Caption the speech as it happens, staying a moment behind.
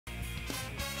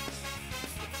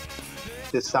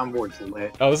This soundboard's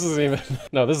lit. Oh, this isn't even...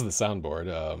 No, this is the soundboard.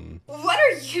 What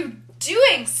are you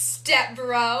doing, step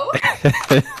bro?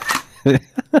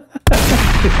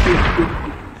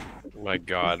 My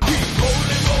God.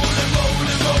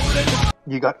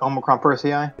 You got Omicron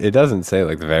Persei? It doesn't say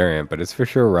like the variant, but it's for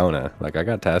sure Rona. Like I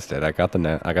got tested. I got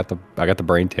the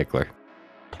brain tickler.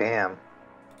 Damn.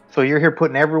 So you're here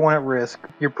putting everyone at risk.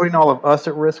 You're putting all of us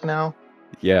at risk now?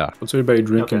 Yeah. What's everybody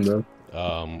drinking, Okay. bro?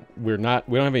 We don't have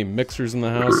any mixers in the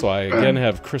house, so I again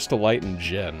have Crystal Light and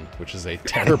gin, which is a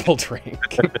terrible drink.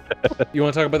 You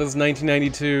want to talk about this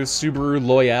 1992 Subaru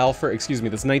Loyale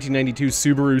this 1992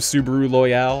 Subaru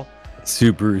Loyale?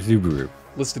 Subaru.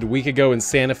 Listed a week ago in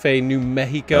Santa Fe, New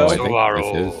Mexico. Oh, I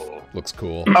think this is. Looks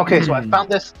cool. Okay, so I found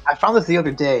this the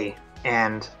other day,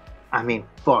 and I mean,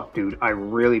 fuck, dude, I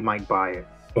really might buy it.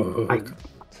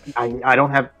 I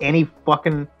don't have any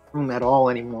fucking room at all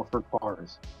anymore for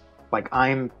cars. Like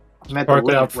I'm at the Park it out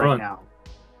limit right front. now.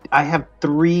 I have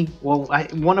 3. Well,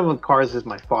 one of the cars is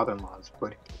my father-in-law's,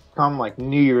 but come like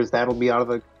New Year's, that'll be out of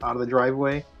the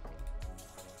driveway.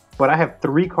 But I have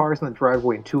 3 cars in the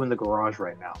driveway and 2 in the garage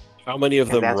right now. How many of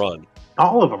them that's- run?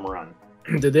 All of them run.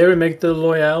 Did they ever make the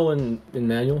Loyale in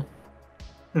manual?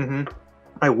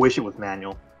 I wish it was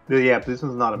manual. Yeah, this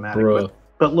one's not a manual. Bruh.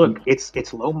 But look,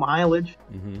 it's low mileage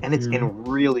Mm-hmm. and it's in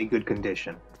really good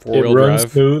condition. It Four-wheel runs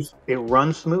drive. smooth. It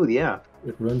runs smooth, yeah.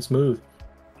 It runs smooth.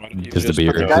 Does the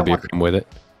beer come with it?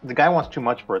 The guy wants too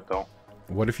much for it though.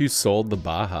 What if you sold the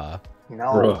Baja? No,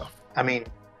 Bruh. I mean,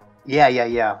 yeah.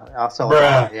 I'll sell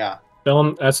Bruh. it. Yeah. Tell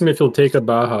him, ask him if he'll take a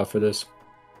Baja for this.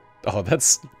 Oh,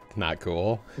 that's not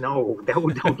cool. No, that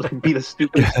would be the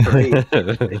stupidest trade.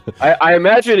 I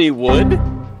imagine he would.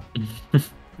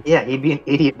 Yeah, he'd be an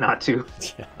idiot not to.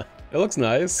 Yeah. It looks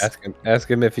nice. Ask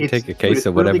him if he'd It's- take a case it's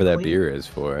of whatever really that clean. beer is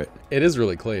for it. It is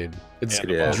really clean. It's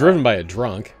Yeah. driven by a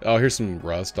drunk. Oh, here's some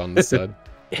rust on this side.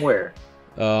 Where?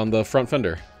 On the front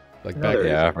fender. Like No, back, there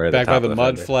Yeah, right at back the by top the of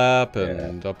mud fender. flap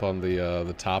and up on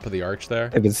the top of the arch there.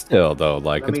 If it's still though,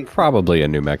 like I mean- it's probably a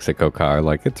New Mexico car.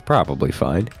 Like it's probably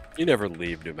fine. You never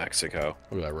leave New Mexico.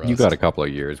 Look at that rust. You got a couple of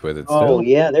years with it still. Oh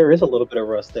yeah, there is a little bit of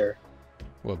rust there.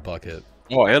 What bucket?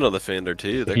 Oh, and on the fender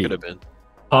too. There could have been.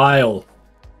 Pile.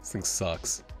 This thing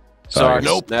sucks. Sorry.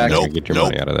 You're gonna get your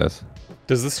money out of this.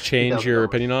 Does this change does your not.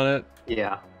 opinion on it?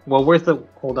 Yeah. Well, where's the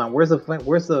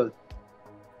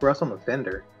rust on the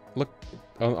fender? Look,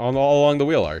 on all along the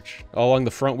wheel arch. All along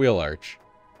the front wheel arch.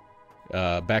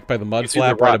 Back by the mud You see the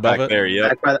flap right rot above back it. there, yeah.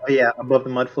 Back by above the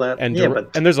mud flap. And, yeah,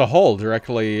 but and there's a hole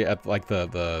directly at like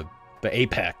the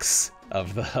apex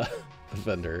of the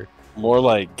fender. More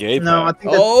like gay. no, I pack.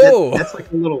 think that's, Oh! that's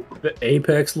like a little. The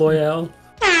Apex Loyale.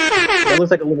 That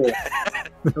looks like a little.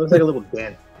 It looks like a little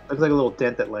dent. Looks like a little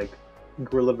dent that like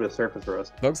grew a little bit of surface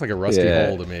rust. That looks like a rusty Yeah.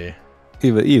 hole to me.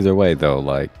 Either way though,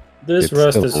 like This It's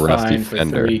rust still is a rusty fine for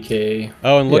fender. 3K.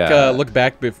 Oh, and look Yeah. look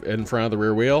back in front of the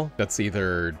rear wheel. That's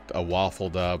either a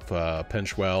waffled up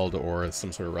pinch weld or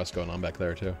some sort of rust going on back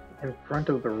there too. In front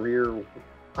of the rear.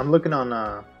 I'm looking on.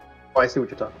 Oh, I see what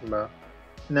you're talking about.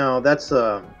 No, that's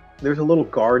there's a little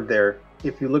guard there.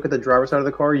 If you look at the driver's side of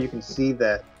the car, you can see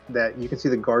that you can see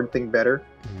the guard thing better.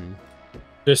 Mm-hmm.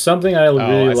 There's something I Oh,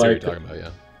 really I see what you're like. talking about. Yeah.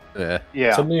 yeah.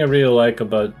 Yeah. Something I really like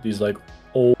about these like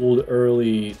old,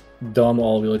 early, dumb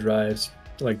all-wheel drives,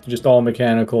 like just all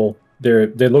mechanical. They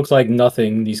look like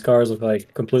nothing. These cars look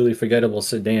like completely forgettable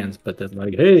sedans, but they're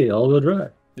like, hey, all-wheel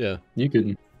drive. Yeah. You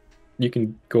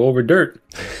can go over dirt.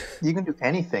 You can do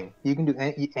anything. You can do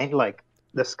any like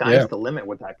the sky's the limit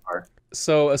with that car.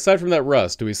 So aside from that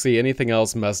rust, do we see anything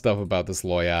else messed up about this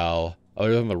Loyale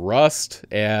other than the rust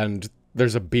and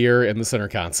there's a beer in the center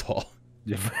console?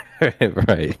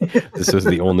 Right. This was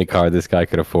the only car this guy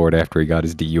could afford after he got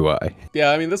his DUI.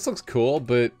 Yeah, I mean this looks cool,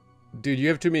 but dude, you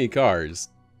have too many cars.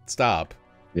 Stop.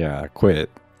 Yeah, quit.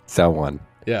 Sell one.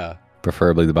 Yeah.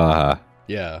 Preferably the Baja.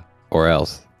 Yeah. Or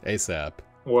else. ASAP.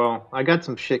 Well, I got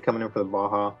some shit coming in for the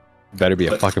Baja. Better be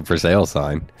a fucking for sale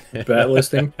sign. Bat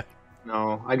listing.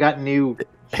 No, I got new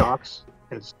shocks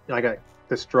and I got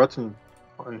the struts and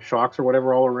shocks or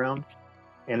whatever all around.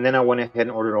 And then I went ahead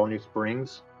and ordered all new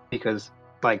springs because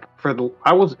like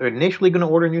I was initially going to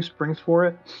order new springs for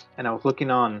it, and I was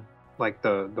looking on like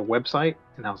the website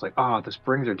and I was like, oh, the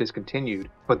springs are discontinued.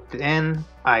 But then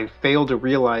I failed to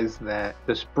realize that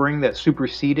the spring that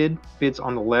superseded fits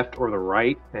on the left or the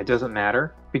right, and it doesn't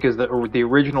matter because the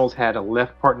originals had a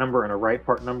left part number and a right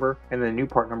part number, and the new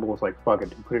part number was like, fuck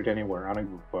it, put it anywhere, I don't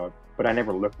give a fuck. But I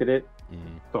never looked at it,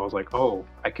 so I was like, oh,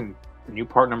 the new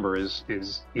part number is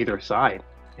either side,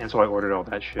 and so I ordered all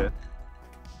that shit.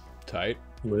 Tight.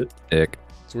 Lit. Dick.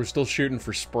 So we're still shooting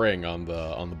for spring on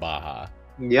the Baja.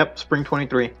 Yep, spring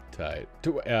 23. Tight. tight.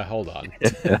 Hold on.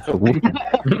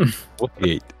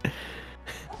 Wait.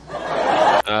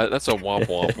 That's a womp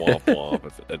womp womp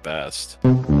womp at best.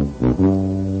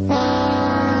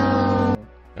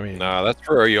 I mean, Nah, that's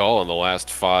for y'all on the last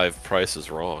 5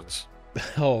 prices wrongs.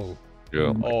 oh,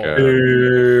 Oh my Oh. god.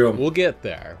 Damn. we'll get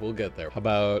there. We'll get there. How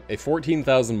about a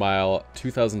 14,000-mile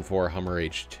 2004 Hummer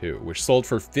H2, which sold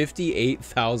for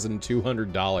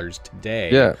 $58,200 today.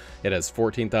 Yeah. It has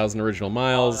 14,000 original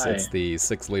miles. Why? It's the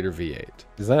 6-liter V8.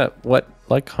 Is that what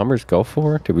like Hummers go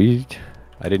for? Did we?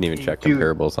 I didn't even check Dude,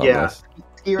 comparables on yeah. this.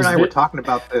 Skier and Is I were it- talking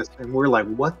about this, and we're like,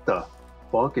 "What the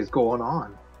fuck is going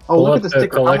on?" Oh, Pull look up at the the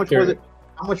sticker. How much was collector. it?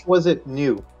 How much was it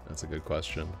new? That's a good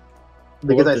question.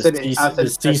 Because What I the said, C- I said, the I said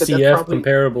that's CCF probably,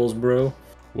 comparables, bro.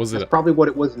 Was that's it? probably what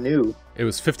it was new. It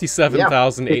was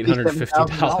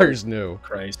 $57,850 new.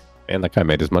 Christ. And that guy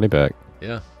made his money back.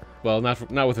 Yeah. Well, not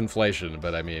with inflation,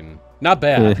 but I mean, not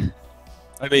bad.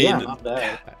 I mean, Yeah, not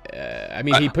bad. I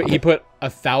mean, he put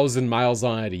 1,000 miles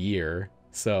on it a year,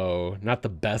 so not the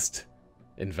best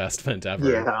investment ever.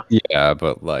 Yeah, Yeah,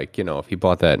 but like, you know, if he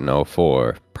bought that in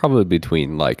 '04, probably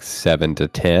between like 7 to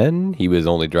 10, he was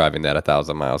only driving that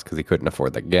 1,000 miles because he couldn't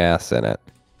afford the gas in it.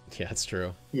 Yeah, that's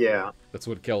true. yeah. That's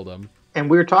what killed him. And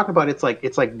we were talking about it's like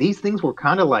these things were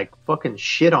kind of like fucking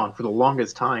shit on for the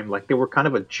longest time. Like they were kind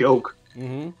of a joke.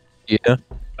 Mm-hmm. Yeah.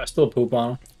 I still poop on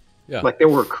them. Yeah. Like they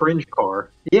were a cringe car.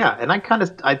 Yeah, and I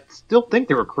still think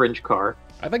they were a cringe car.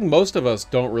 I think most of us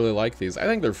don't really like these. I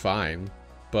think they're fine,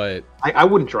 but I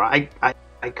wouldn't drive. I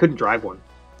couldn't drive one.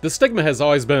 the stigma has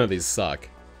always been that these suck.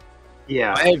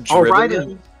 Yeah, I have I'll driven ride them,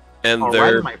 it. and I'll ride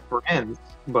they're with my friends,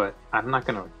 but I'm not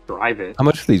gonna drive it. How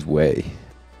much do these weigh?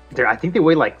 I think they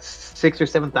weigh like 6,000 or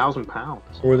 7,000 pounds.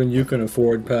 More than you can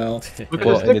afford, pal. Look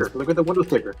Well, at the and sticker. Look at the window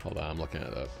sticker. Hold on, I'm looking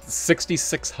it up.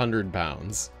 6,600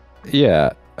 pounds.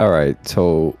 Yeah. All right.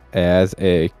 So as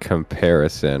a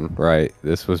comparison, right,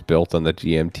 this was built on the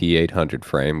GMT 800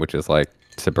 frame, which is like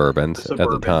Suburbans at the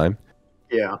Suburban. time.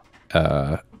 Yeah.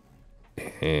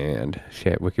 And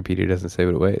shit, Wikipedia doesn't say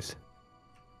what it weighs.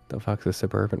 The fuck's a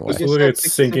Suburban weigh? Just Look at it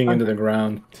said sinking into 6,600. the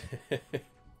ground.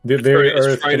 The very it's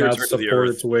earth trying to cannot return to the support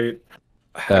earth. its weight.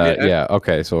 Yeah,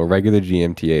 okay, so a regular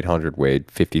GMT 800 weighed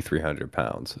 5,300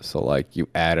 pounds. So, like, you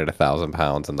added 1,000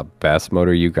 pounds, and the best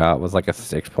motor you got was like a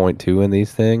 6.2 in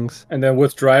these things. And then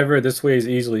with driver, this weighs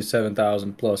easily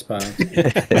 7,000 plus pounds.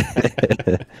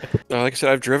 Like I said,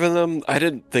 I've driven them. I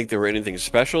didn't think they were anything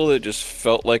special. It just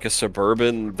felt like a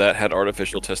Suburban that had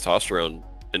artificial testosterone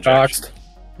injection. Doxed.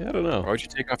 Yeah, I don't know. Why would you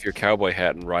take off your cowboy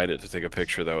hat and ride it to take a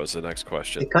picture? That was the next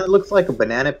question. It kind of looks like a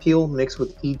banana peel mixed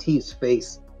with ET's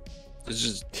face. This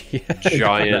is Yeah,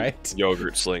 giant right?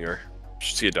 yogurt slinger.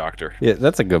 Should see a doctor. Yeah,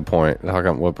 that's a good point. How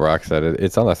come what Brock said?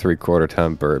 It's on a 3/4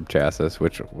 ton burb chassis,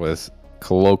 which was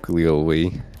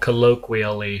colloquially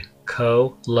Colloquially.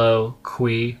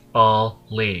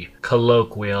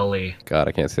 Colloquially. God,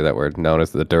 I can't say that word. Known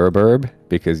as the Duraburb,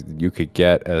 because you could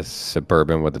get a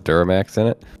Suburban with a Duramax in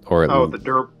it, or Oh, the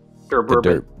Dur the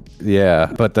Bourbon.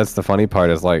 Yeah, but that's the funny part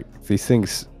is like these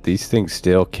things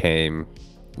still came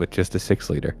with just a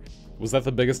 6-liter. Was that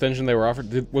the biggest engine they were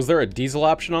offered? Was there a diesel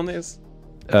option on these?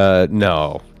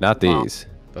 No, not Wow. these.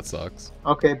 That sucks.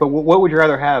 Okay, but what would you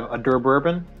rather have? A Dur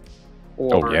Bourbon?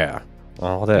 Or, Oh yeah,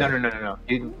 all that. No.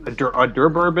 A Dur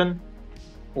Bourbon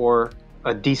or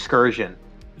a Descursion?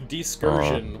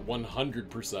 Descursion,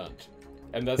 100%.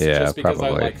 And that's Yeah, just because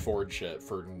probably. I like Ford shit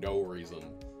for no reason.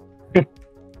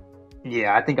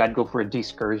 Yeah, I think I'd go for a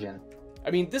Descursion.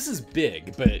 I mean, this is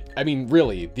big, but I mean,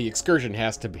 really, the Excursion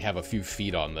has to have a few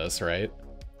feet on this, right?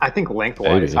 I think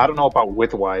lengthwise. Maybe. I don't know about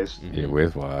widthwise. Yeah,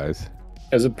 with wise.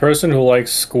 As a person who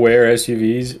likes square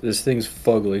SUVs, this thing's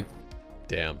fugly.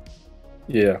 Damn.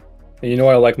 Yeah. And you know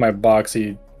I like my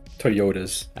boxy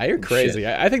Toyotas. Ah, you're and crazy.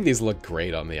 shit. I think these look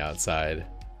great on the outside.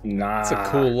 Nah. It's a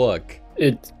cool look.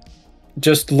 It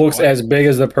just looks as big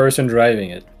as the person driving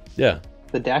it. Yeah.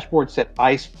 The dashboard said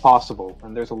ice possible,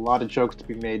 and there's a lot of jokes to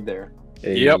be made there.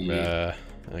 Yep.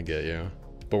 I get you.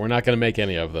 But we're not going to make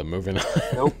any of them. Moving on.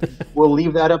 Nope. We'll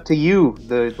leave that up to you,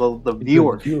 the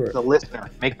viewer, viewer. the listener.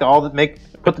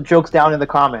 Put the jokes down in the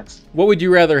comments. What would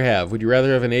you rather have? Would you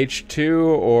rather have an H2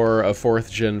 or a 4th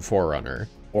gen 4Runner?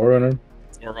 Forerunner?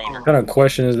 Or What kind of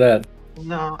question is that?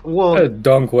 No, That's a well,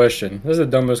 dumb question. This is the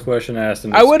dumbest question asked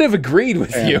in this. I would have agreed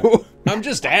with Yeah. you. I'm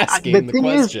just asking The the thing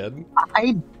is- question.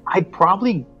 I'd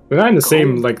probably, We're not in the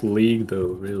same like league though,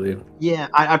 really. yeah,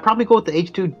 I'd probably go with the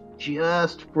H2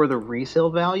 just for the resale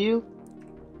value.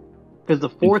 Because the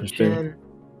 4th Interesting. gen,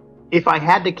 if I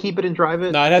had to keep it and drive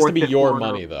it, No, it has to 4th be gen your 4Runner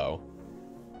money, though.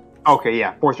 Okay,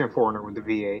 yeah, 4th gen 4Runner with the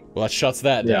V8. Well, that shuts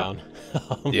that Yeah. down.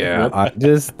 Yeah,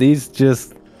 these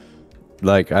just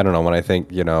like, I don't know, when I think,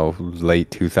 late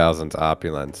 2000s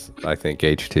opulence, I think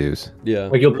H2s. Yeah.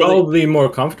 Like you'll probably be more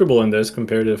comfortable in this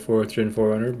compared to 4th Gen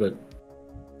 400, but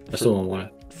I still don't want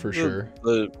it. For sure.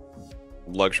 The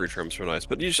luxury trims are nice,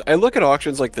 but I look at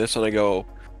auctions like this and I go,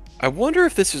 I wonder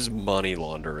if this is money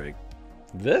laundering.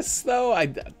 This though,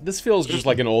 this feels just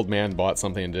like an old man bought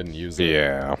something and didn't use it.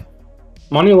 Yeah.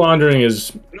 Money laundering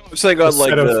is I'm saying on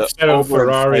like the set of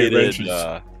Ferrari wrenches.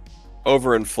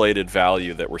 overinflated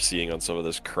value that we're seeing on some of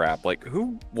this crap. Like,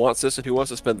 who wants this and who wants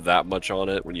to spend that much on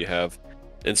it when you have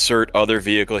insert other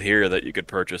vehicle here that you could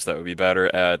purchase that would be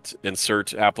better at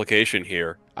insert application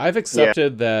here? I've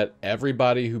accepted that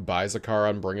everybody who buys a car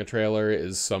on Bring a Trailer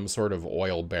is some sort of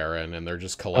oil baron and they're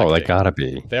just collecting. Oh, they gotta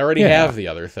be. They already have the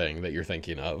other thing that you're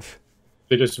thinking of.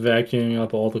 They're just vacuuming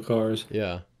up all the cars.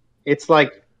 Yeah. It's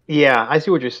like, yeah, I see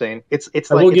what you're saying. It's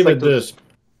I like will give like it this.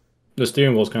 The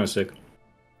steering wheel's kind of sick.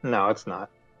 No, it's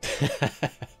not.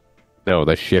 No,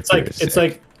 the shifter. It's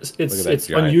giant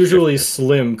unusually shifter.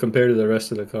 slim compared to the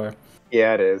rest of the car.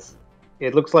 Yeah, it is.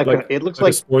 It looks like, it looks a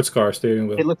like sports car steering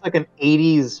wheel. it looks like an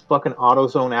 '80s fucking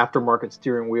AutoZone aftermarket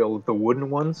steering wheel, the wooden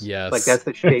ones. Yes. Like that's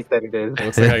the shape that it is. It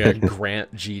looks like a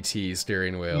Grant GT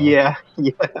steering wheel. Yeah,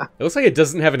 yeah. It looks like it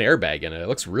doesn't have an airbag in it. It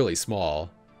looks really small.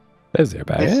 There's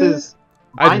airbag. This is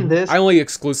I only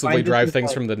exclusively Mine drive is things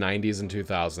like- from the 90s and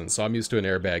 2000s, so I'm used to an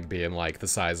airbag being like the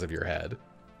size of your head.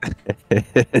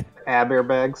 ab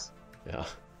airbags. Yeah.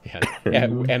 Yeah.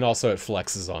 And also it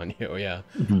flexes on you, yeah.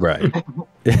 Right.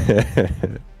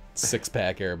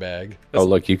 6-pack airbag. Oh,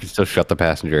 look, you can still shut the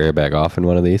passenger airbag off in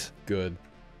one of these. Good.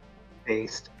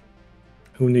 Based.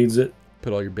 Who needs it?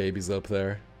 Put all your babies up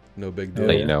there. No big deal.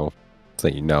 Let you know. So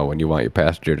you know when you want your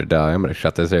passenger to die, I'm going to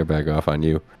shut this airbag off on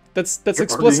you. That's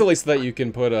explicitly so that you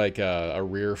can put like a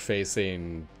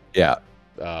rear-facing Yeah.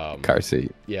 car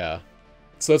seat. Yeah.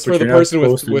 So it's Which for the you're not person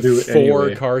with supposed to do 4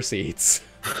 anyway. car seats.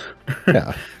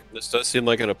 Yeah. This does seem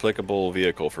like an applicable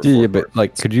vehicle for Yeah, Ford but cars.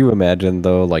 like, could you imagine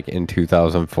though, like in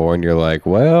 2004, and you're like,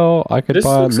 well, I could This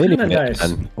buy a looks kinda minivan,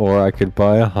 nice. or I could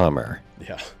buy a Hummer.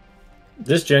 Yeah.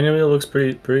 This genuinely looks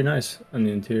pretty nice on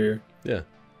the interior. Yeah.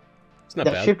 It's not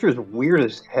That bad. shifter is weird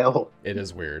as hell. It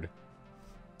is weird.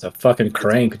 It's a fucking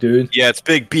crank, dude. Yeah, it's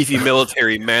big, beefy,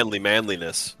 military,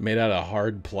 manliness. Made out of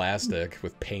hard plastic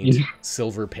with paint,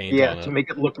 silver paint Yeah, on it. to make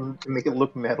it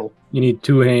look metal. You need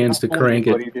 2 hands to crank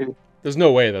it. Anybody do. There's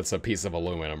no way that's a piece of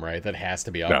aluminum, right? That has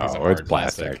to be a piece of No, hard it's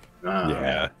plastic.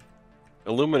 Ah,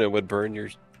 Aluminum would burn your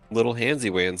little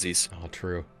handsy-wansies. Oh,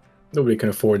 true. Nobody can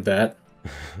afford that.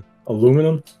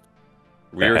 Aluminum?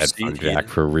 Rear Headphone seat jack heating.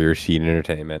 for rear seat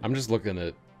entertainment. I'm just looking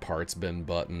at parts bin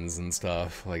buttons and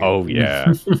stuff. Like, Oh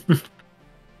yeah.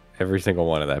 Every single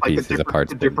one of that Like piece is a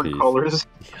parts bin different piece. colors.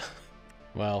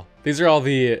 well, these are all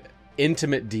the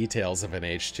intimate details of an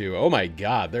H2. Oh my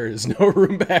god, there is no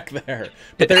room back there.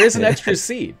 But there is an extra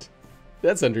seat.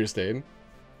 That's interesting.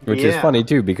 Which is Yeah. funny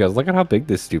too, because look at how big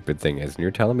this stupid thing is, and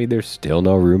you're telling me there's still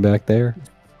no room back there?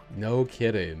 No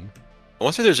kidding. I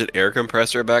want to say there's an air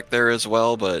compressor back there as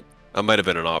well, but that might have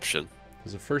been an option.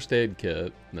 There's a first aid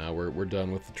kit. No, we're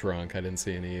done with the trunk. I didn't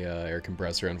see any air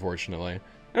compressor, unfortunately.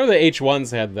 I know the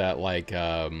H1s had that like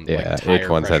Yeah, like tire H1s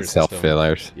pressure had self system.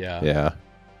 fillers. Yeah. Yeah.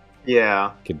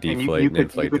 Yeah. Could And deflate and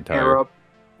inflate the air tire. up.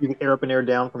 You can air up and air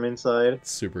down from inside. It's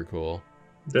super cool.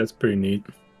 That's pretty neat.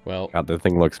 Well, God, the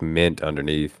thing looks mint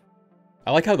underneath.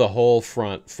 I like how the whole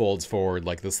front folds forward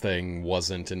like this thing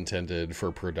wasn't intended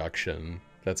for production.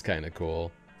 That's kind of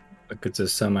cool. Like it's a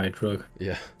semi-truck.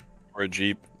 Yeah. Or a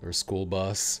Jeep. Or a school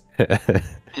bus. I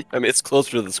mean, it's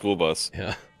closer to the school bus.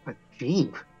 Yeah. A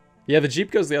Jeep. Yeah, the Jeep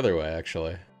goes the other way,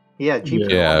 actually. Yeah, Jeep.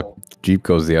 Yeah. Jeep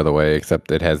goes the other way,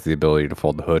 except it has the ability to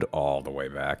fold the hood all the way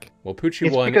back. Well, Poochie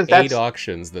It's won because 8 that's-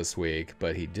 auctions this week,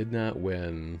 but he did not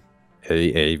win.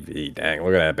 AAV, dang,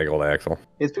 look at that big old axle.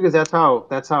 It's because that's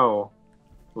how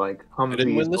like I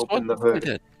didn't win Humvees this open one. the I hood.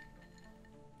 did.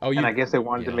 Oh, you And I guess they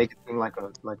wanted yeah. to make it seem like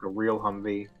a real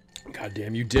Humvee. God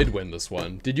damn, you did win this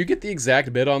one. Did you get the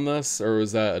exact bid on this, or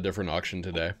was that a different auction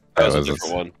today? That was That a was a-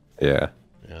 different one. Yeah.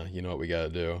 Yeah, you know what we gotta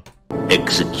do.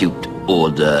 Execute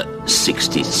Order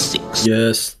 66.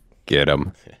 Yes. Get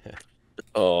him.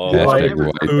 Oh, Hashtag I never-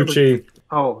 white. Gucci.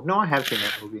 Oh no, I have seen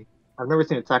that movie. I've never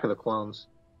seen Attack of the Clones.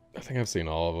 I think I've seen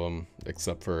all of them,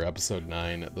 except for episode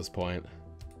 9 at this point.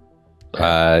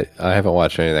 I haven't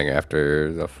watched anything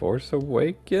after The Force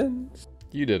Awakens.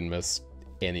 You didn't miss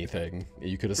anything.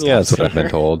 You could have Yeah, that's what I've been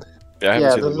told. yeah, I haven't Yeah,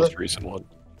 seen the those most are- recent one.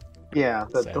 Yeah,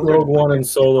 Sad. those are- Rogue One and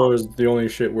Solo is the only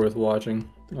shit worth watching.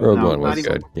 Rogue No, One was not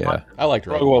even- good. Yeah. I liked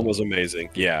Rogue Rogue One One. was amazing.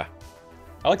 Yeah.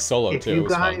 I like Solo If too. It you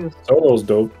was fun. guys, Solo's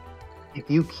dope. if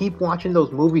you keep watching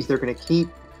those movies, they're gonna keep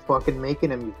fucking making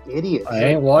them, you idiots. I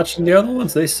ain't watching the other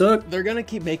ones. They suck. They're gonna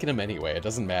keep making them anyway. It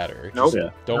doesn't matter. Nope. Just Yeah.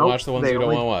 don't Nope. watch the ones They you don't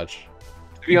only- want to watch.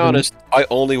 To be honest, I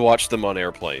only watch them on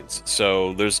airplanes,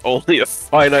 so there's only a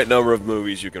finite number of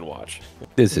movies you can watch.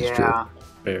 This is true. Yeah.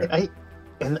 Fair.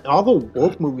 And all the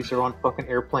woke movies are on fucking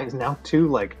airplanes now too.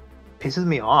 Like, pisses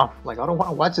me off. Like, I don't want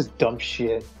to watch this dumb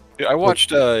shit. Yeah, I watched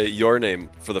Your Name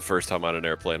for the first time on an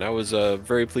airplane. I was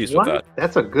very pleased What? with that.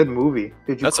 That's a good movie.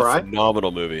 Did you That's cry? a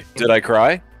phenomenal movie. Did I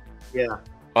cry? Yeah.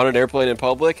 On an airplane in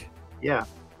public? Yeah.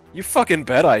 You fucking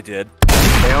bet I did.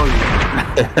 Hell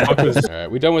yeah.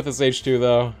 Alright, we done with this H2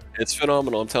 though? It's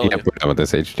phenomenal, I'm telling Yeah, you. we're done with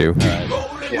this H2.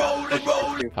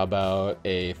 Alright. How about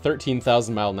a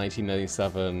 13,000 mile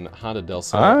 1997 Honda Del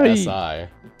Sol Aye. SI?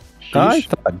 I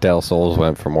thought Del Sols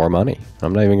went for more money.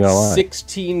 I'm not even gonna lie.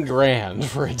 16 grand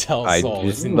for a Del Sol.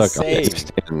 It's look, I insane.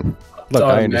 understand. Look,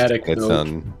 I automatic, understand it's though.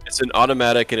 on. It's an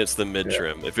automatic and it's the mid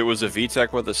trim. If it was a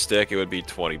VTEC with a stick, it would be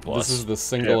 20 plus. This is the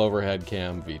single overhead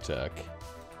cam VTEC.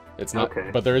 It's not, Okay.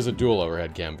 but there is a dual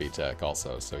overhead cam VTEC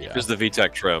also, so yeah. There's the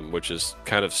VTEC trim, which is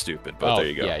kind of stupid, but there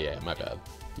you go. Yeah, my bad.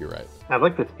 You're right. I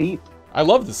like the seat. I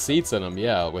love the seats in them,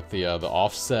 yeah, with the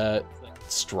offset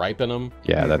stripe in them.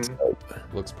 Yeah, that's Mhm. dope.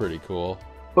 Looks pretty cool.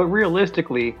 But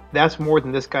realistically, that's more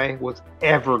than this guy was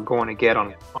ever going to get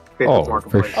on Oh, Facebook for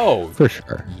Marketplace. sure. Oh, For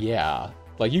sure. yeah.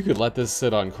 Like, you could let this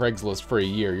sit on Craigslist for a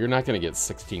year. You're not going to get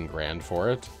 16 grand for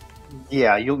it.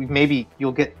 Yeah, you'll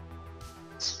get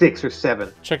 6 or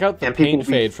 7. Check out the And people paint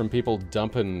fade from people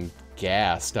dumping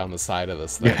gas down the side of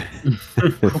this thing.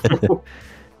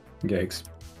 Yikes.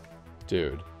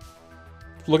 Dude.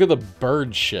 Look at the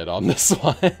bird shit on this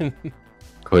one.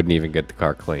 Couldn't even get the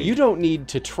car clean. You don't need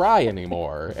to try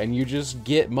anymore, and you just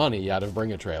get money out of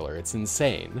Bring a Trailer. It's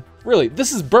insane. Really,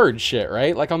 this is bird shit,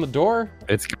 right? Like on the door?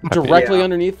 It's gotta be. Directly Yeah.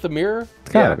 underneath the mirror?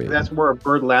 It's gotta Yeah, be. that's where a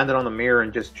bird landed on the mirror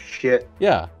and just shit.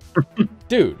 Yeah.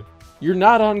 Dude, you're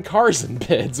not on Cars and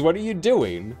Bids. What are you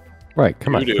doing? Right,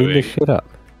 come on, You're clean this doing- shit up.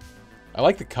 I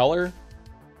like the color.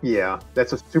 Yeah,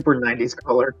 that's a super 90s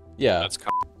color. Yeah. That's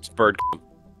it's bird.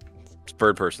 It's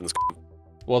bird person's.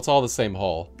 Well, it's all the same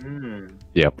hull. Mm.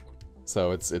 Yep.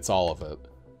 So it's all of it.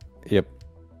 Yep.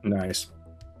 Nice.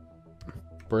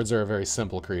 Birds are a very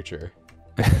simple creature.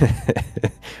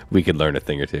 We could learn a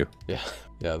thing or two. Yeah.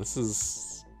 Yeah, this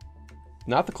is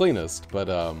not the cleanest, but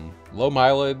low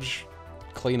mileage,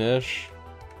 cleanish,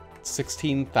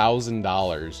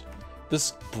 $16,000.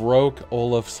 This broke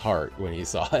Olaf's heart when he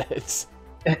saw it.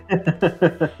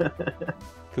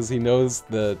 Because he knows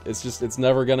that it's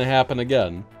never gonna happen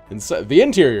again. And so, the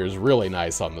interior is really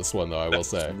nice on this one, though, I will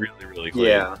say. Really, really clean.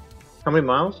 Yeah. How many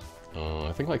miles?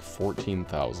 I think like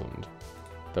 14,000.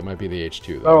 That might be the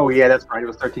H2, though. Oh, yeah, that's right. It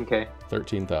was 13K.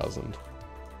 13,000.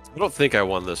 I don't think I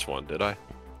won this one, did I?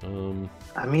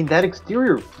 I mean, that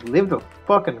exterior lived a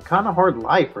fucking kind of hard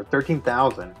life for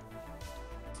 13,000.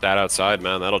 That outside,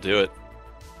 man, that'll do it.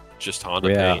 Just Honda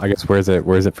Yeah, paint. I guess where's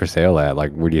it for sale at?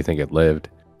 Like, where do you think it lived?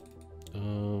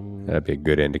 That'd be a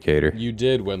good indicator. You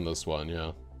did win this one,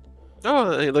 yeah.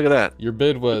 Oh, hey, look at that. Your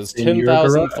bid was It's in your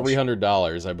garage.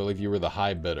 $10,300. I believe you were the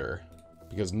high bidder.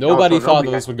 Because nobody so thought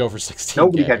nobody this had- would go for 16K.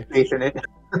 Nobody had faith in it.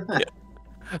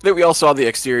 I think we all saw the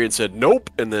exterior and said nope,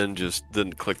 and then just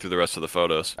didn't click through the rest of the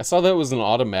photos. I saw that it was an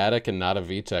automatic and not a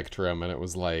VTEC trim, and it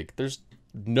was like, there's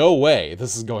no way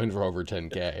this is going for over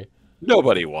 10K.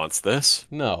 Nobody wants this.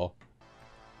 No.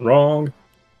 Wrong.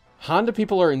 Honda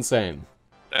people are insane.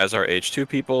 As are H2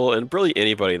 people, and really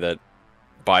anybody that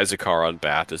buys a car on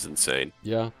BAT is insane.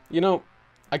 Yeah. You know,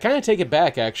 I kind of take it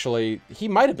back, actually. He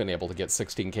might have been able to get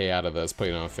 16K out of this,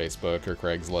 putting it on Facebook or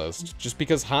Craigslist, just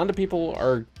because Honda people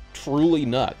are truly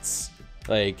nuts.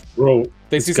 Like, Bro.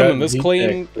 they it's see something got this VTEC,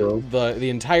 clean, bro. the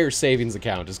entire savings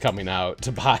account is coming out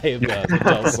to buy the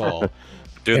Del Sol.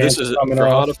 Dude, And this is coming for a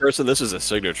off. Honda person. This is a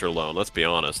signature loan. Let's be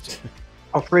honest.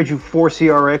 I'll trade you 4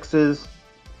 CRXs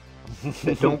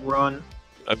that don't run.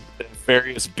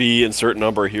 Various B and certain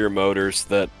number of here motors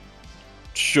that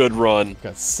should run.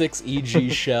 Got 6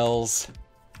 EG shells.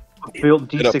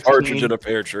 Built And a partridge in D16. a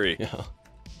pear tree. Yeah.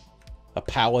 A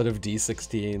pallet of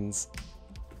D16s.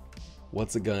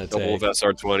 What's it gonna Double take? of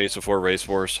SR20s before Race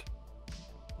Force.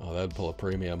 Oh, that'd pull a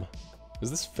premium. Is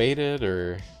this faded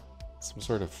or some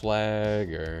sort of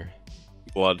flag or?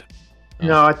 Blood.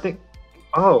 No, I think.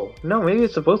 Oh, no, maybe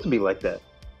it's supposed to be like that.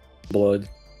 Blood.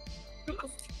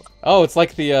 Oh, it's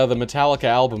like the Metallica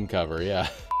album cover. Yeah,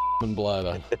 and blood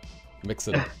on. Mix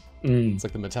it up. Mm. It's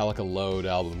like the Metallica Load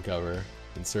album cover.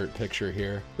 Insert picture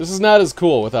here. This is not as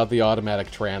cool without the automatic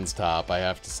trans top, I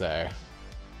have to say.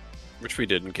 Which we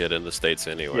didn't get in the States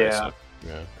anyway. Yeah. So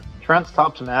Yeah. Trans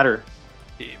tops matter.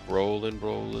 keep rolling,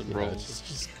 rolling, Yeah, rolling.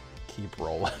 just keep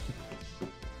rolling.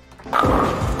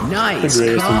 The greatest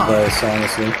advice,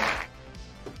 honestly.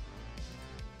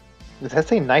 Does that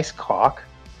say nice cock?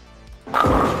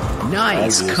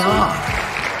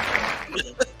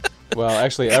 Well,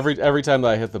 actually, every time that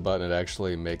I hit the button, it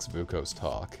actually makes Vukos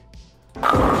talk.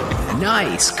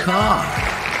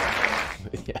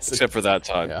 Yes, Except for that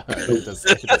time. yeah, it does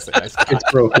say nice cock.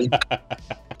 It's broken.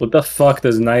 What the fuck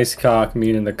does nice cock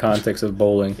mean in the context of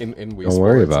bowling? In Wii Don't Sports,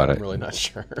 worry about I'm it. really not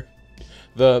sure.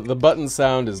 The button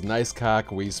sound is nice cock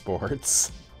Wii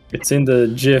Sports. It's in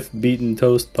the GIF Beaten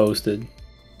Toast posted.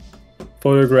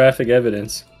 Photographic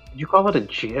evidence. You call it a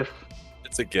GIF?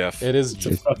 It's a GIF. It is It's a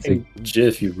GIF. fucking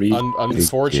GIF, you read.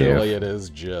 Unfortunately, it is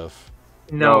GIF.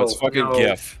 No, it's fucking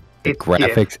GIF. It's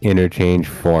Graphics interchange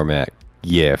format.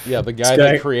 GIF. Yeah, the guy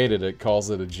that created it calls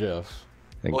it a GIF.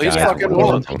 The Well, he's guy- fucking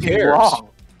wrong. Who GIF. cares? Wrong.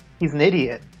 He's an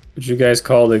idiot. What you guys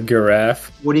call the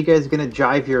giraffe? What are you guys gonna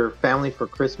jive your family for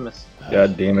Christmas?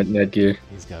 God damn it, Netgear.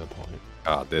 He's got a point.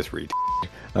 Oh, this read.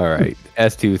 All right,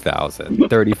 S2000,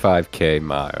 35k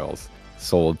miles,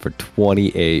 sold for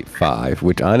 28.5,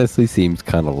 which honestly seems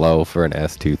kind of low for an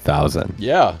S2000.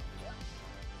 Yeah.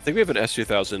 I think we have an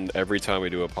S2000 every time we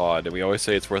do a pod, and we always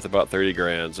say it's worth about 30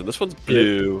 grand. And this one's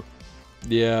blue.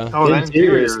 Yeah. Oh, The that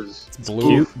interior interior is- is It's blue,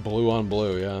 cute. blue on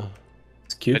blue, yeah.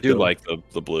 It's cute. I do though. like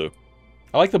the blue.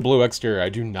 I like the blue exterior. I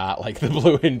do not like the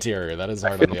blue interior. That is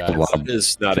hard on the A lot eyes. of-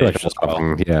 It's I not feel like aged as a lot of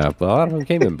well. them- yeah, but a lot of them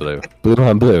came in blue. Blue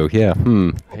on blue, yeah.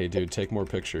 Hey, dude, take more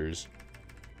pictures.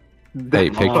 Hey,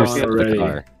 pictures of the already.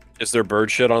 car. Is there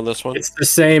bird shit on this one? It's the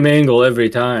same angle every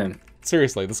time.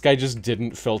 Seriously, this guy just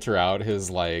didn't filter out his,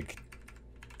 like,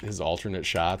 his alternate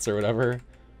shots or whatever.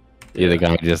 Yeah, the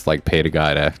guy just like paid a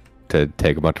guy to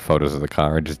take a bunch of photos of the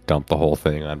car and just dump the whole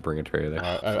thing on Bring a Trailer.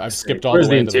 I've skipped all Where's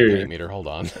the way the into the interior? paint meter. Hold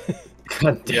on.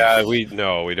 God damn. Yeah,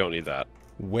 we don't need that.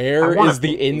 Where I want is a the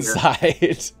paint meter.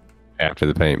 inside? After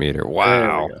the paint meter. There we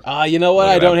Wow. go. You know what?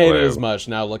 Look I at don't that hate it blue. as much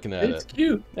now looking at It's it.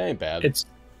 cute. It ain't bad. It's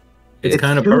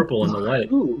kind of too purple in the light.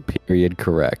 blue. Period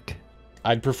correct.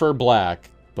 I'd prefer black,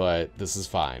 but this is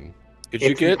fine. Could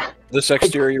you get this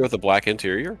exterior with a black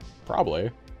interior? Probably.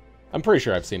 I'm pretty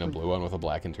sure I've seen a blue one with a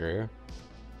black interior.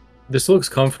 This looks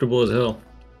comfortable as hell.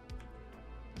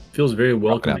 Feels very Not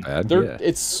welcoming. bad. They're, Yeah.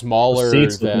 It's smaller The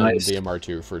seats look than nice. the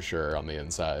MR2 for sure on the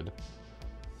inside.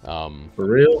 For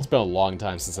real? It's been a long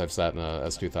time since I've sat in a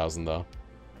S2000 though.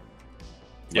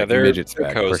 Yeah, Like they're midget they're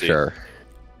spec, for cozy. sure.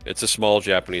 It's a small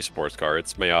Japanese sports car.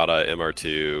 It's Miata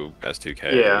MR2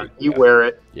 S2K. Yeah, you wear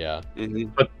it. Yeah. hmm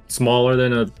But smaller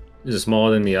than is it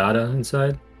smaller than Miata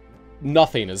inside?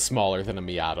 Nothing is smaller than a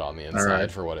Miata on the inside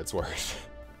Alright. for what it's worth.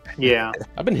 Yeah.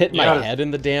 I've been hitting Yeah. my head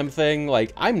in the damn thing.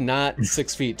 Like, I'm not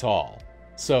 6 feet tall.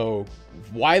 So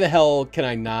why the hell can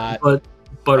I not? But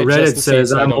Adjust Reddit the seat says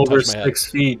so I I'm don't over touch my head.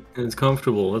 6 feet and it's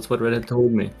comfortable. That's what Reddit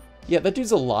told me. Yeah, that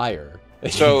dude's a liar.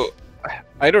 So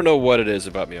I don't know what it is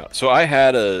about Miata. So I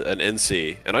had an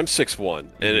NC, and I'm 6'1",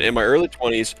 and in my early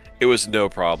 20s, it was no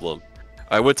problem.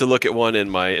 I went to look at one in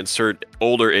my insert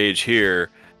older age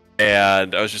here,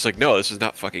 and I was just like, no, this is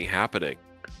not fucking happening.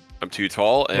 I'm too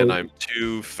tall and Well, I'm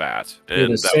too fat. You're And the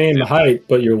that was same it. height,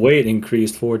 but your weight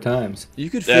increased 4 times. You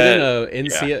could fit in a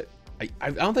NC.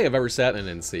 I don't think I've ever sat in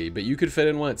an NC, but you could fit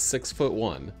in one at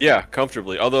 6'1". Yeah,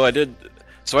 comfortably. Although I did,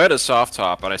 so I had a soft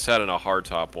top, and I sat in a hard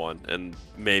top one, and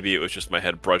maybe it was just my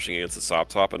head brushing against the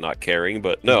soft top and not caring.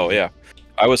 But no, yeah,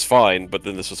 I was fine. But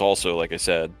then this was also, like I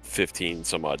said, 15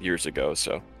 some odd years ago.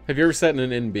 So Have you ever sat in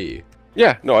an NB?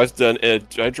 yeah, no, I've done. I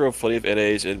drove plenty of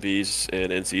NAs, NBs,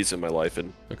 and NCs in my life,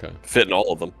 and Okay. fit in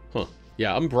all of them. Huh.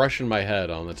 Yeah, I'm brushing my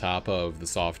head on the top of the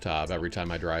soft top every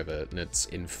time I drive it, and it's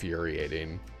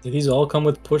infuriating. Do these all come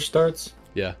with push starts?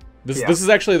 Yeah. This Yeah. is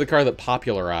actually the car that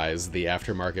popularized the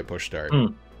aftermarket push start. Hmm.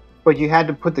 But you had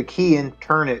to put the key in,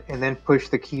 turn it, and then push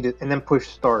the key to, and then push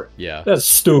start. Yeah. That's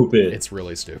stupid. It's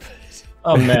really stupid.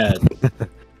 I'm mad.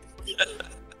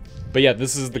 But yeah,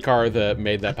 this is the car that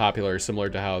made that popular, similar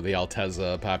to how the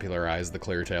Altezza popularized the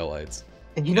clear taillights.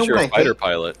 And you know You're what a I fighter hate?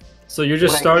 pilot. So you're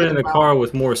just What I starting hate the about- car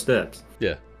with more steps.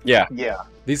 Yeah. Yeah, Yeah.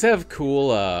 These have cool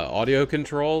audio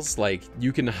controls. Like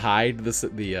you can hide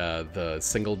the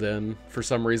single din for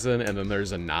some reason, and then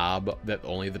there's a knob that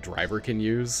only the driver can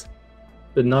use.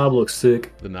 The knob looks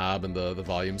sick. The knob and the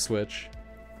volume switch.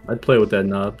 I'd play with that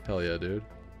knob. Hell yeah, dude.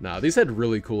 Nah, these had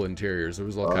really cool interiors. There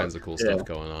was all kinds of cool stuff yeah.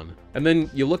 going on. And then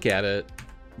you look at it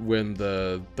when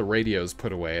the radio's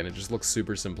put away, and it just looks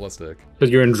super simplistic.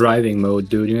 Because you're in driving mode,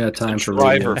 dude. You don't have time for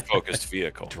radio. driver-focused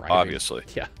vehicle, Driving. obviously.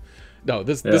 Yeah. No,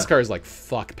 this Yeah. car is like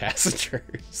fuck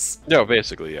passengers. No,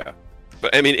 basically, yeah.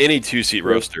 But I mean, any two-seat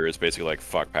roadster is basically like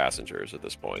fuck passengers at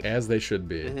this point. As they should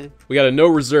be. Mhm. We got a no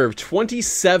reserve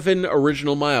 27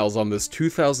 original miles on this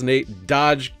 2008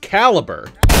 Dodge Caliber.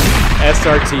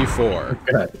 SRT4.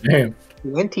 God damn.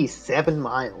 27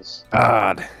 miles.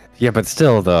 God. Yeah, but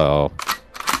still, though,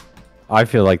 I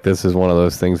feel like this is one of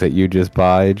those things that you just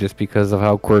buy just because of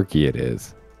how quirky it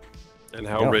is. And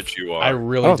how rich you are. I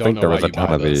really I don't don't think know there why was a you ton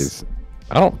buy of this. these.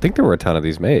 I don't think there were a ton of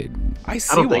these made. I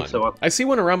see don't one. think so. I see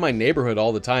one around my neighborhood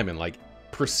all the time in like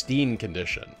pristine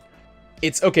condition.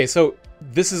 It's okay. So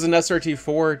this is an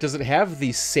SRT4. Does it have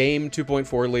the same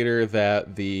 2.4 liter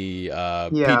that the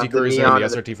PT the Cruiser Neon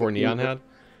and the and the SRT4 Neon had?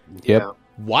 Yep. Yeah.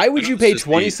 Why would you This pay is the-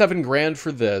 27 grand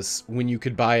for this when you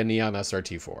could buy a Neon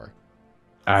SRT4?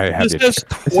 I have This you is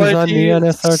checked. This is on Neon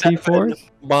 27 SRT4s?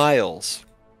 miles.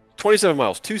 27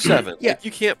 miles, 27. Yeah. Like,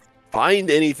 you can't find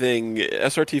anything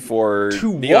SRT4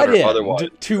 To Neon what or end? otherwise.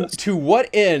 To what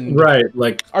end Right,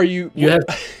 like are you? you have,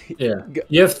 yeah,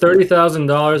 you have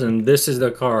 $30,000, and this is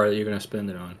the car that you're gonna spend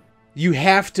it on. You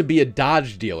have to be a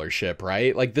Dodge dealership,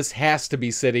 right? Like this has to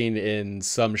be sitting in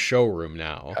some showroom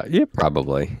now. Yeah,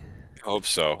 probably. Hope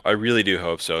so. I really do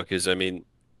hope so, because I mean,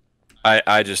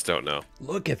 I just don't know.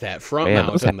 Look at that front Man,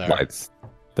 mount those in there. headlights.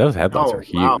 Those headlights Oh, are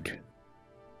wow. huge.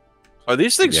 Oh,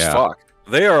 these things Yeah. fuck.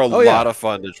 They are a Oh, yeah. lot of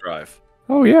fun to drive.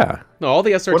 Oh yeah. No, all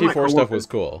the One of my SRT4 stuff coworkers- was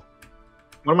cool.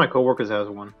 One of my coworkers has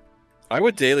one. I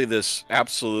would daily this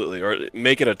absolutely, or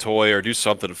make it a toy, or do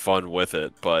something fun with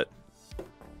it. But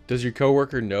Does your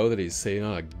coworker know that he's sitting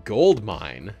on a gold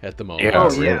mine at the moment? Yeah,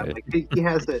 Oh yeah, really. like, he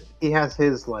has it. He has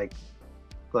his like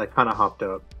kind of hopped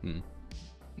up.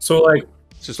 So like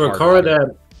It's just for a hard car body.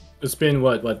 that it's been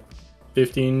what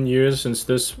 15 years since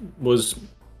this was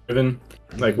driven,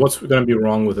 like what's gonna be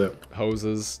wrong with it?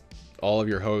 Hoses, all of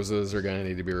your hoses are gonna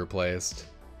need to be replaced.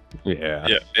 Yeah.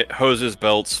 yeah, hoses,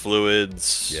 belts,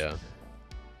 fluids. Yeah.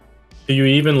 Do you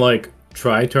even like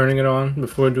try turning it on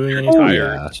before doing anything? Oh,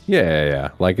 Tires. yeah. Yeah.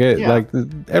 Like it. Yeah. Like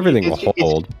everything will It's-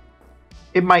 hold.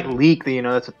 It might leak.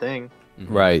 That's a thing.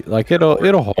 Right. Like it'll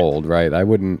hold. Right. I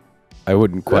wouldn't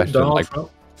question Donald like.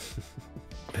 Trump?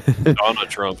 Donald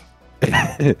Trump.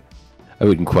 I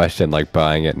wouldn't question like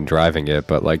buying it and driving it,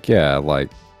 but like yeah, like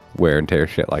wear and tear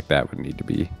shit like that would need to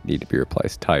be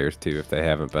replaced. Tires too, if they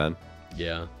haven't been.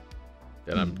 Yeah.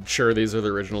 And I'm sure these are the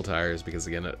original tires because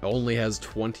again, it only has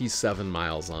 27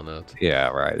 miles on it. Yeah,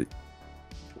 right.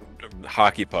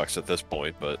 Hockey pucks at this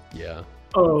point, but Yeah.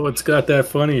 Oh, it's got that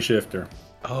funny shifter.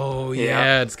 Oh yeah,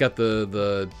 Yeah. it's got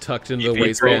the tucked into the EV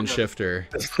waistband pro. shifter.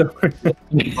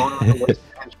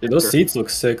 Those seats look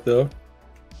sick though.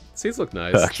 Seats look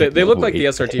nice. They look like the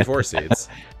SRT4 seats.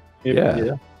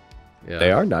 Yeah. Yeah.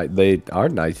 They are nice. They are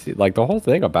nice. Like the whole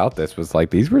thing about this was like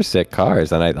these were sick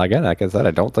cars, and again, like I said,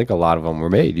 I don't think a lot of them were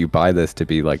made. You buy this to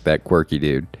be like that quirky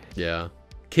dude. Yeah.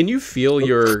 Can you feel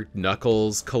your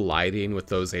knuckles colliding with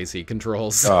those AC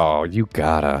controls? Oh, you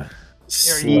gotta.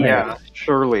 Yeah,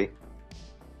 surely.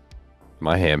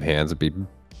 My hands would be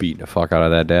beating the fuck out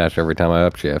of that dash every time I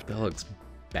upshift. That looks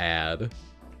bad.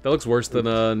 That looks worse than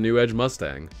a New Edge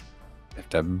Mustang. Have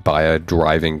to buy a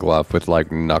driving glove with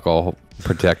like knuckle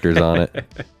protectors on it.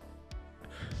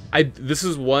 This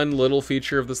is one little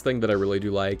feature of this thing that I really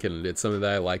do like, and it's something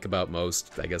that I like about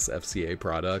most, I guess, FCA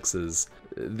products, is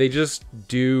they just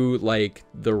do like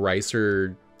the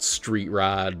Ricer street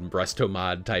rod, Bresto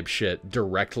mod type shit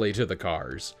directly to the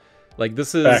cars. Like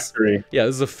this is Factory. Yeah,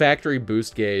 this is a factory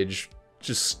boost gauge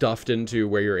just stuffed into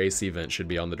where your AC vent should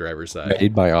be on the driver's side.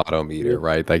 Made by Autometer,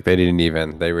 right? Like they didn't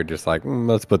even. They were just like,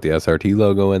 let's put the SRT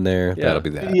logo in there. Yeah. That'll be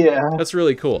that. Yeah. That's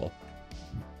really cool.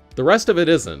 The rest of it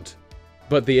isn't,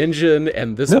 but the engine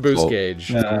and this No, boost well,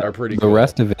 gauge nah, are pretty The cool.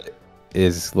 rest of it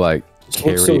is like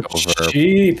Looks so carryover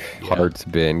cheap. parts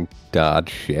bin Dodge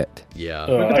shit. Yeah.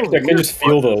 I can just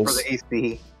feel For those. the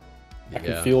AC. I can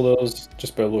Yeah. feel those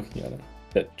just by looking at them.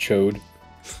 That chode.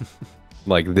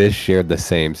 Like this shared the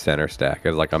same center stack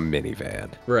as like a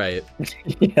minivan. Right.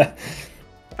 Yeah.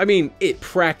 I mean, it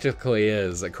practically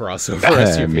is a crossover I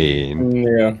SUV. mean,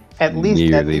 Yeah. At least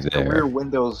Nearly the there. rear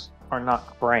windows are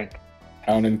not crank.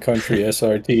 Town and Country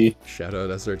SRT. Shout out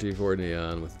SRT4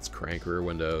 Neon with its crank rear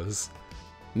windows.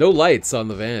 No lights on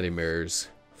the vanity mirrors.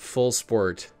 Full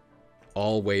sport.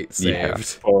 All weight Yeah.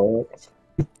 saved. Oh,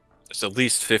 it's at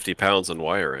least 50 pounds in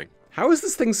wiring. How is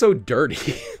this thing so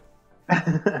dirty?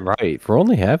 right. For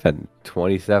only having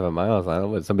 27 miles, I don't know,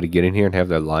 would somebody get in here and have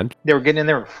their lunch? They were getting in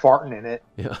there and farting in it.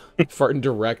 Yeah. Farting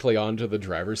directly onto the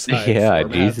driver's side. Yeah,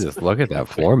 format. Jesus, look at that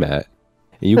format.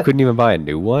 You couldn't even buy a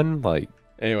new one? Like,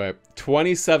 Anyway,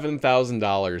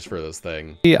 $27,000 for this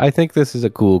thing. I think this is a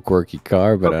cool, quirky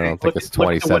car, but I Okay, don't think look it's at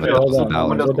the window. hold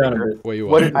on. $27,000. Go down a bit. What you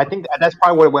What want? I think that's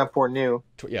probably what it went for new.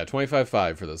 Yeah,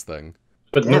 25.5 for this thing.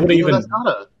 But Damn, nobody you know, even that's not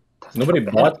a- that's nobody not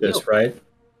a bad bought deal. this, right?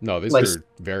 No, these Like- are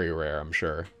very rare, I'm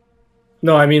sure.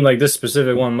 No, I mean like this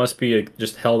specific one must be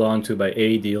just held onto by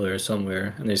a dealer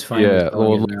somewhere, and he's finally Yeah,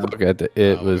 selling well, it now. look at the,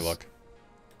 it Let me was. look.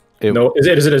 It, No, is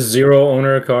it a zero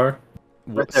owner car?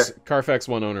 Right there. Carfax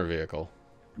one owner vehicle.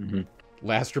 Mm-hmm.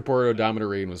 Last report odometer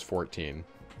reading was 14.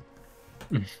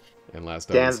 And last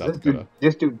time in Damn, South Dakota.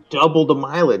 this dude doubled the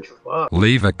mileage. Fuck.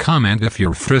 Leave a comment if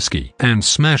you're frisky, and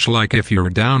smash like if you're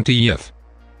down to yiff.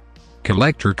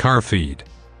 Collector Car Feed.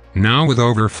 Now with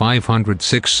over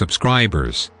 506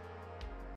 subscribers.